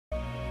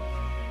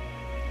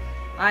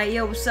Alright,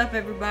 yo, what's up,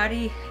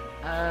 everybody?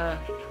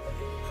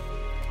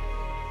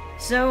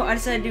 So, I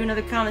decided to do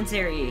another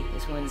commentary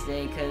this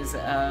Wednesday, because,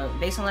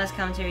 based on last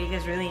commentary, you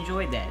guys really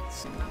enjoyed that.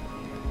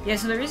 Yeah,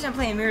 so the reason I'm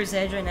playing Mirror's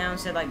Edge right now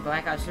instead of, like,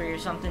 Black Ops 3 or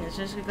something is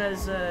just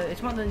because,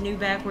 it's one of the new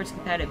backwards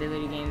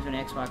compatibility games on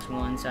Xbox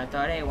One, so I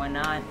thought, hey, why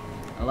not?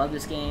 I love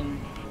this game.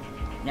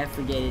 Never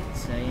forget it,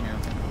 so, you know.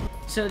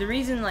 So, the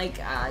reason, like,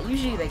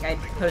 usually, like, I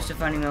post a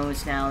funny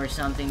moments now or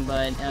something,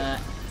 but,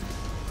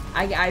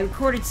 I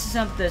recorded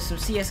some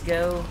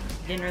CSGO,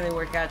 didn't really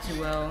work out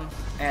too well.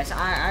 So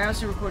I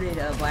also recorded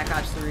Black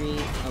Ops 3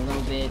 a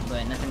little bit,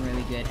 but nothing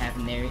really good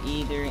happened there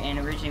either. And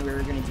originally we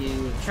were going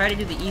to try to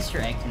do the Easter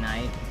egg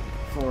tonight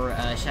for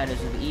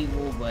Shadows of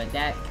Evil, but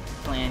that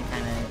plan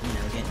kind of, you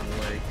know, didn't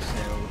work,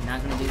 so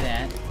not going to do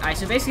that. Alright,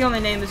 so basically on the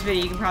name of this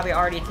video, you can probably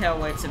already tell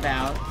what it's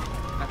about.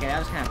 Okay, that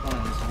was kind of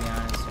pointless, to be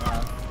honest.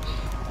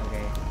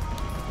 Okay.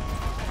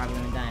 Probably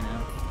going to die now.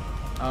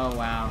 Oh,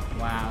 wow.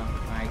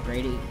 Alright,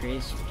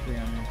 greatest tree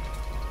on there.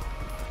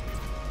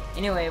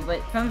 Anyway,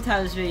 but from the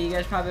title of this video, you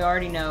guys probably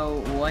already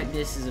know what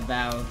this is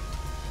about.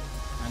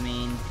 I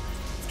mean,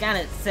 it's kind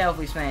of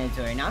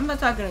self-explanatory. Now, I'm not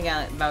talking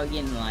about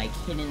getting, like,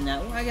 hit in the...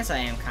 Well, I guess I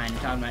am kind of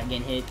talking about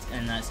getting hit in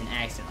an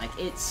accident. Like,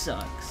 it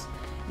sucks.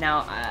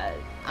 Now, I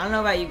don't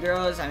know about you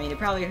girls. I mean, it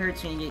probably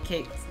hurts when you get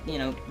kicked, you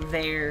know,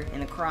 there in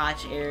the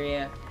crotch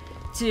area,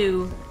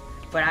 too.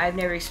 But I've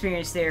never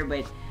experienced there,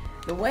 but...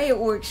 the way it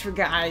works for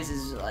guys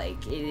is, like,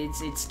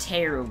 it's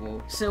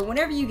terrible. So,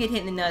 whenever you get hit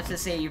in the nuts,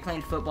 let's say you're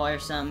playing football or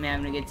something,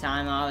 having a good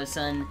time, all of a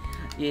sudden,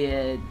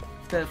 you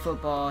throw a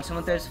football,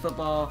 someone throws a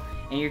football,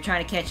 and you're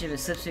trying to catch it, it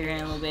slips through your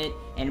hand a little bit,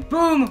 and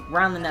boom!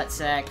 Round the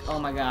nutsack. Oh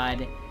my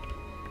god.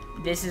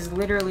 This is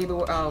literally the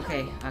worst. Oh,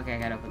 okay, I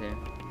got up with it.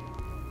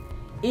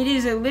 It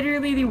is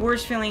literally the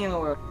worst feeling in the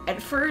world.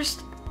 At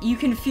first, you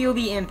can feel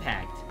the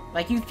impact.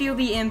 Like, you feel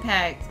the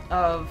impact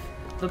of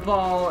the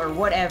ball or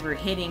whatever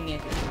hitting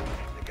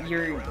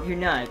your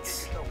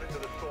nuts,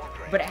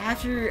 but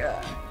after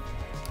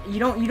you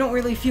don't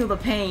really feel the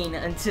pain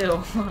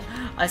until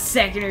a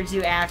second or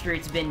two after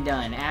it's been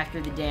done,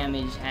 after the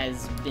damage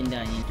has been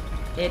done.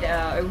 It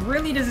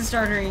really doesn't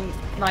start hurting,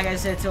 like I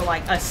said, till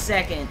like a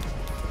second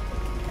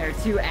or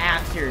two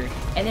after,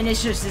 and then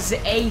it's just this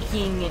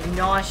aching and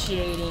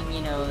nauseating,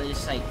 you know,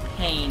 just like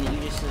pain that you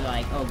just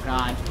like, oh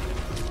god,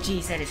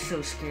 jeez, that is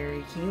so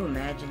scary. Can you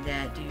imagine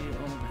that, dude?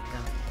 Oh my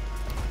god.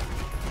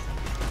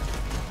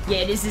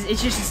 Yeah, it's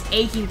just this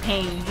aching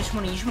pain. You just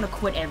want to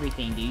quit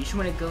everything, dude. You just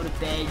want to go to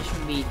bed. You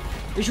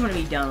just want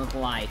to be done with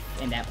life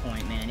at that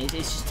point, man. It's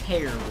just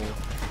terrible.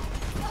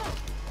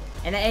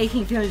 And that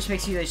aching feeling just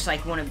makes you just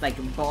like want to like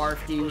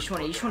barf, dude. You just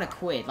want to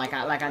quit. Like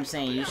I'm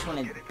saying, you just want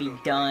to be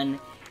done.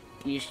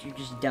 You're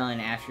just done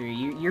after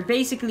you're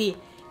basically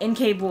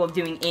incapable of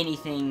doing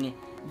anything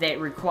that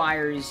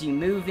requires you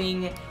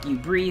moving, you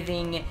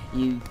breathing,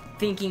 you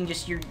thinking.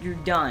 Just you're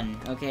done.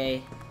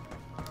 Okay.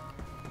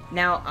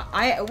 Now,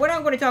 what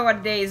I'm going to talk about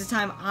today is the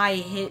time I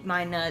hit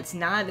my nuts,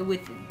 not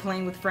with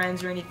playing with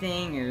friends or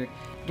anything, or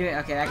doing...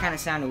 Okay, that kind of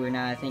sounded weird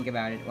now that I think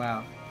about it.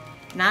 Wow.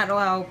 Not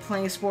while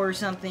playing a sport or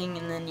something,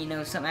 and then, you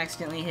know, something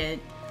accidentally hit.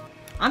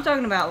 I'm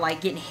talking about, like,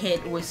 getting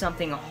hit with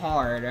something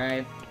hard,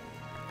 alright?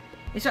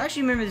 So I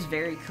actually remember this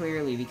very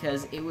clearly,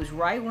 because it was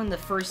right when the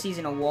first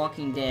season of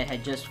Walking Dead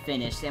had just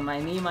finished, and me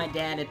and my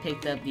dad had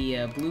picked up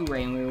the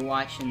Blu-ray, and we were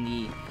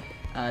watching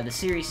the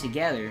series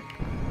together.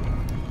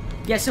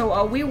 Yeah,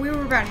 so we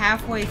were about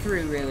halfway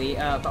through, really,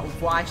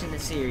 watching the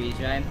series,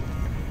 right?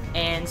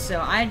 And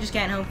so I had just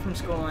gotten home from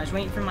school, and I was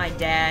waiting for my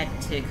dad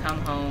to come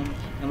home,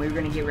 and we were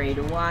going to get ready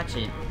to watch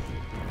it.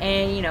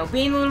 And, you know,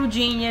 being a little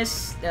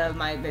genius, the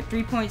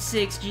 3.6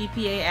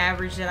 GPA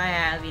average that I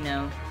have, you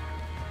know,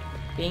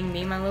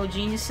 being my little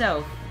genius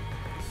self,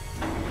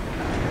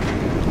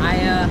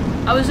 I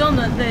was on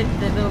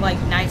the like,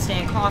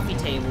 nightstand coffee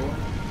table,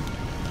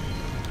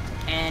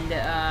 and,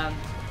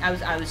 I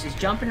was just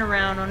jumping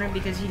around on it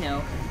because, you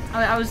know,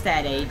 I was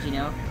that age, you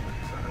know.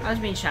 I was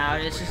being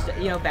childish, just,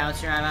 you know,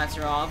 bouncing around.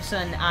 All of a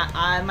sudden,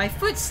 my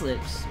foot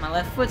slips. My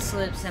left foot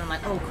slips, and I'm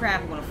like, oh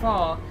crap, I'm gonna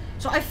fall.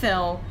 So I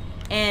fell,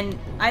 and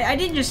I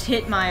didn't just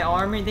hit my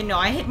arm or anything, no,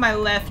 I hit my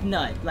left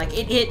nut. Like,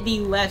 it hit the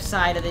left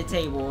side of the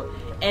table,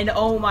 and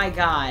oh my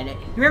god. You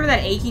remember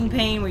that aching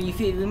pain where you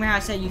feel, remember how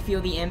I said you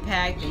feel the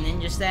impact, and then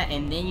just that,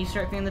 and then you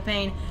start feeling the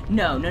pain?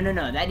 No,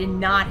 that did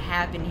not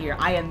happen here.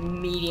 I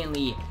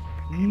immediately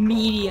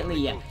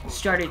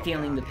started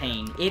feeling the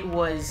pain. It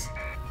was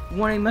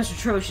one of the most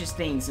atrocious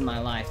things in my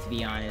life, to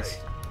be honest.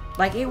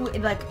 Like,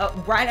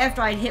 right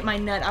after I hit my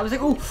nut, I was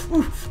like,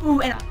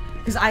 ooh, and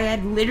because I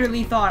had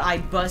literally thought I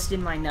busted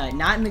my nut.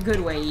 Not in the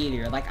good way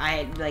either. Like,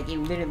 it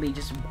literally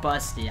just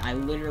busted. I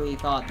literally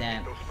thought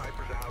that.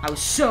 I was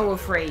so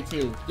afraid,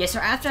 too. Yeah, so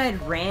after I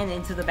had ran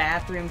into the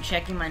bathroom,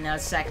 checking my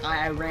nutsack,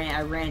 I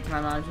ran into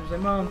my mom, and was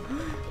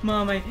like,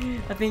 Mom, I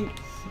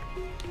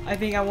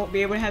think I won't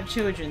be able to have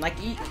children. Like,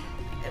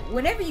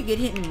 whenever you get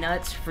hit in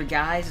nuts, for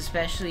guys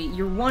especially,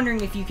 you're wondering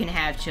if you can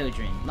have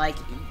children. Like,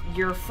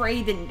 you're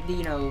afraid that,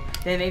 you know,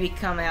 they maybe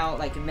come out,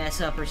 like,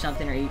 mess up or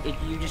something, or if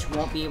you just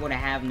won't be able to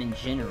have them in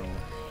general.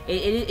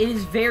 It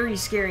is very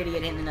scary to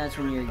get hit in the nuts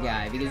when you're a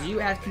guy, because you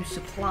have to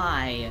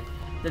supply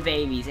the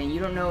babies, and you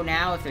don't know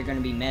now if they're going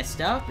to be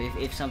messed up,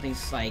 if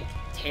something's, like,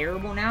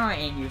 terrible now,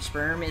 and your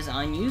sperm is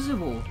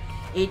unusable.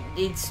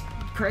 It's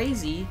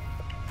crazy,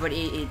 but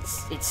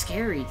it's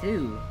scary,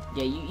 too.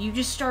 Yeah, you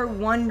just start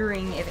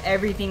wondering if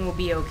everything will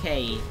be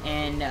okay,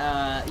 and,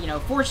 you know,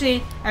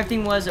 fortunately,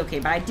 everything was okay,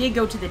 but I did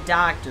go to the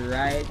doctor,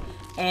 right,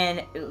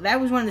 and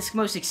that was one of the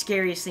most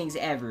scariest things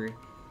ever,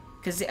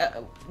 because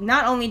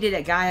not only did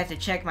a guy have to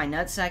check my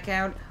nutsack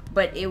out,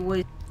 but it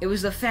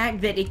was the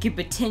fact that it could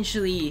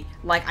potentially,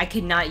 like, I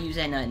could not use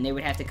that nut, and they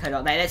would have to cut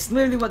off. That's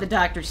literally what the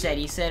doctor said.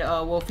 He said,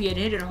 oh, well, if he had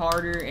hit it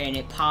harder and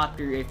it popped,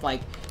 or if,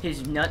 like,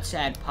 his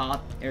nutsack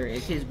popped, or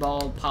if his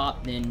ball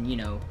popped, then, you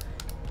know,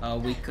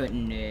 we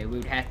couldn't, we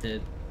would have to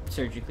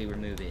surgically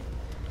remove it.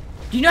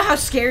 Do you know how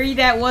scary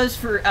that was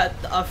for a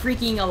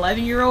freaking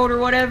 11-year-old or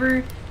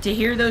whatever, to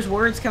hear those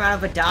words come out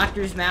of a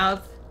doctor's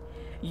mouth?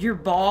 Your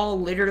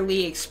ball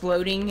literally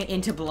exploding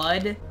into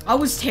blood? I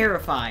was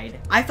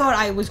terrified. I thought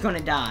I was gonna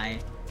die.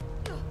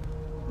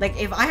 Like,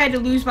 if I had to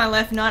lose my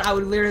left nut, I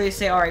would literally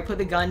say, alright, put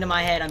the gun to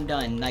my head, I'm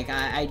done. Like,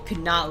 I could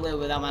not live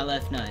without my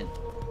left nut.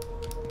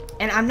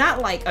 And I'm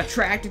not, like,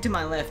 attracted to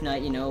my left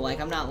nut, you know,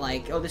 like, I'm not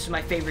like, oh, this is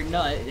my favorite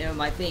nut, you know,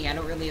 my thing. I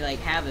don't really, like,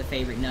 have a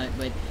favorite nut,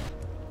 but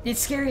it's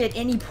scary at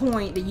any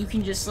point that you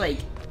can just, like,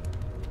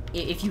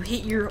 if you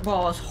hit your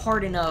balls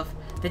hard enough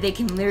that they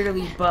can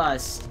literally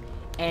bust,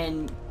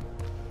 and,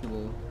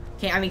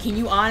 I mean, can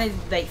you honestly,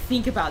 like,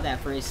 think about that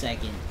for a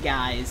second,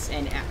 guys,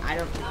 and I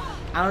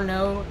don't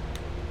know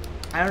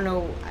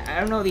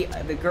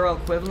the girl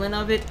equivalent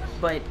of it,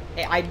 but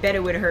I bet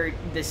it would hurt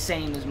the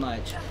same as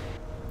much.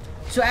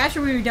 So after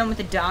we were done with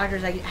the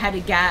doctors, I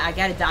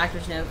got a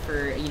doctor's note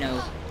for, you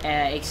know,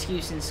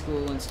 excuse in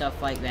school and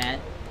stuff like that.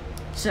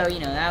 So, you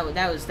know,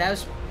 that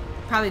was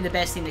probably the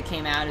best thing that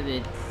came out of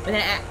it. But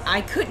then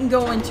I couldn't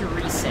go into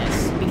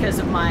recess because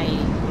of my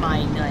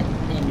nut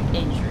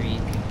injury.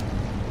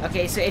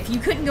 Okay, so if you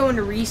couldn't go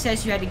into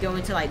recess, you had to go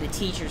into, like, the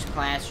teacher's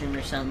classroom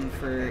or something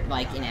for,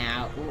 like, an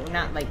hour. Well,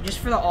 not, like, just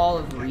for all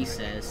of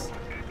recess.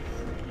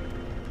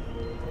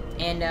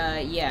 And,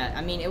 yeah,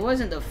 I mean, it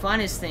wasn't the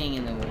funnest thing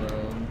in the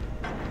world.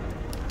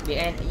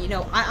 Yeah, and, you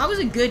know, I was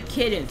a good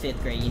kid in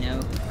 5th grade, you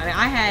know? I mean,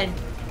 I had,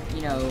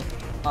 you know,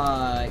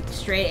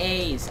 straight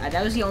A's.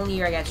 That was the only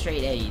year I got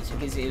straight A's,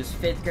 because it was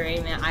 5th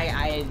grade, man.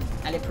 I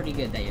did pretty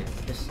good that year.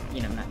 Just,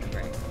 you know, not too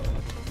great.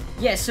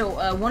 Yeah,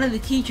 so, one of the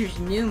teachers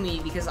knew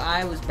me because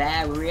I was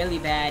really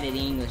bad at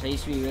English. I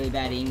used to be really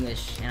bad at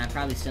English, and I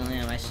probably still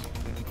am.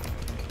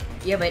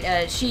 Yeah,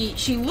 but,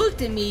 she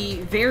looked at me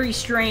very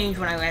strange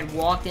when I had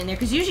walked in there,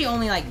 because usually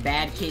only, like,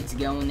 bad kids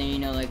go in there, you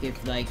know, like,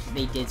 if, like,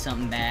 they did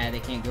something bad, they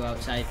can't go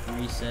outside for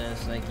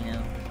recess, like, you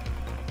know.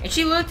 And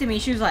she looked at me,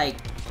 she was like,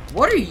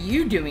 what are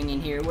you doing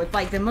in here? With,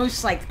 like, the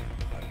most, like,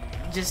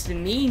 just the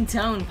mean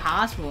tone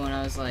possible, and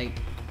I was like,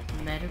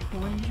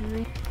 medical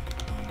injury?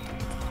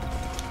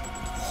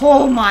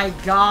 Oh my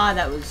god,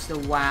 that was the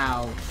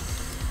wow.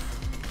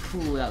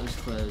 Ooh, that was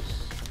close.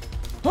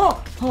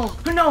 Oh,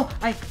 no,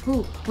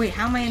 wait,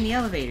 how am I in the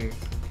elevator?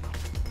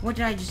 What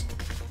did I just,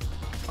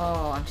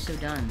 oh, I'm so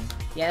done.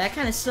 Yeah, that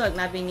kind of sucked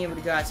not being able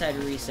to go outside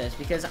of recess,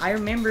 because I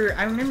remember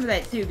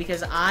that too,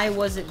 because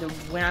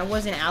when I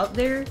wasn't out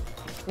there,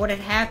 what had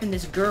happened,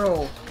 this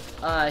girl,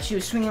 she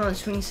was swinging on the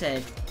swing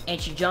set,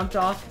 and she jumped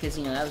off, because,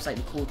 you know, that was, like,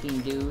 the cool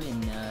thing to do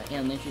in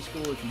elementary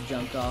school, if you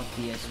jumped off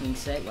the swing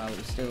set while it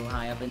was still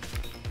high up. And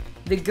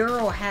the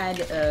girl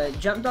had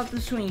jumped off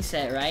the swing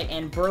set, right,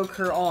 and broke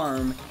her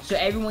arm, so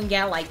everyone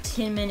got, like,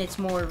 10 minutes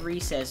more of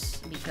recess,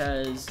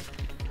 because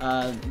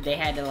they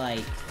had to,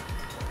 like,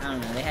 I don't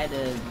know, they had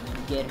to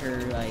get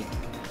her, like,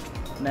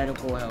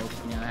 medical help,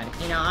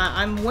 you know.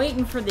 I'm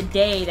waiting for the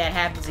day that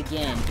happens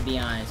again, to be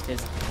honest,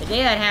 because the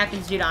day that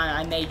happens, dude,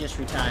 I may just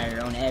retire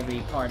on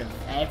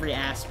every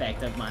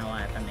aspect of my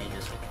life. I may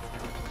just.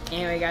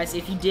 Anyway, guys,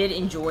 if you did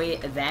enjoy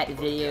that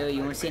video,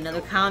 you want to see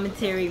another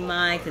commentary of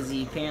mine, because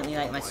you apparently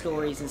like my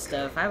stories and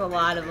stuff. I have a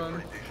lot of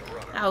them.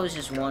 That was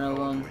just one of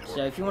them.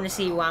 So if you want to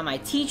see why my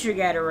teacher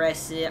got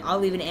arrested, I'll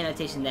leave an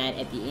annotation of that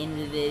at the end of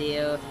the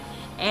video.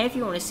 And if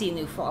you want to see a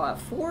new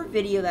Fallout 4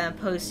 video that I'm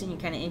posting, you're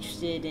kind of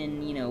interested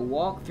in, you know,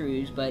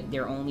 walkthroughs, but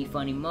they're only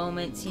funny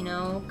moments, you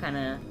know, kind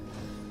of,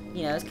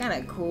 you know, it's kind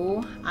of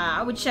cool.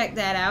 I would check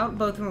that out.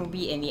 Both of them will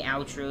be in the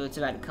outro. It's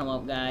about to come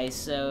up, guys.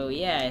 So,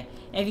 yeah.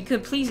 And if you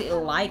could, please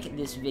like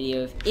this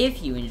video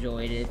if you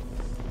enjoyed it.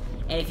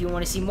 And if you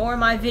want to see more of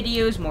my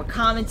videos, more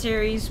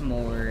commentaries,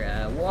 more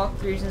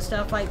walkthroughs and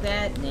stuff like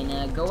that,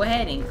 then go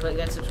ahead and click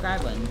that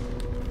subscribe button.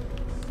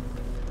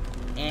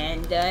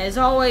 And as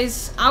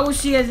always, I will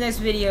see you guys in the next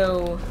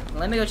video.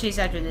 Let me go chase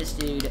after this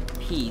dude.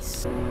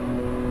 Peace.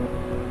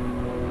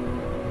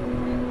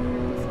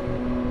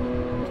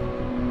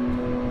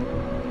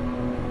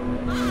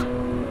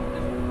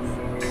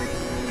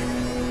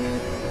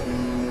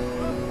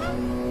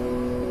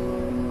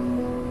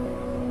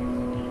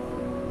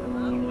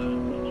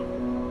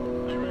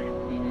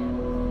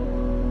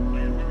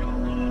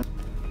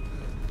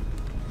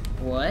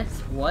 What?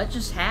 What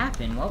just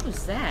happened? What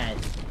was that?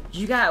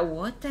 You got,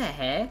 what the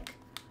heck?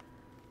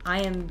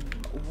 I am...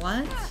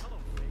 What?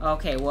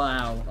 Okay,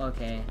 wow,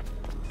 okay.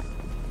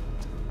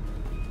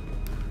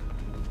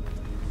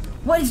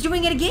 What? He's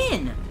doing it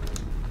again!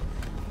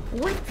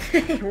 What?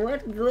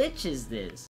 What glitch is this?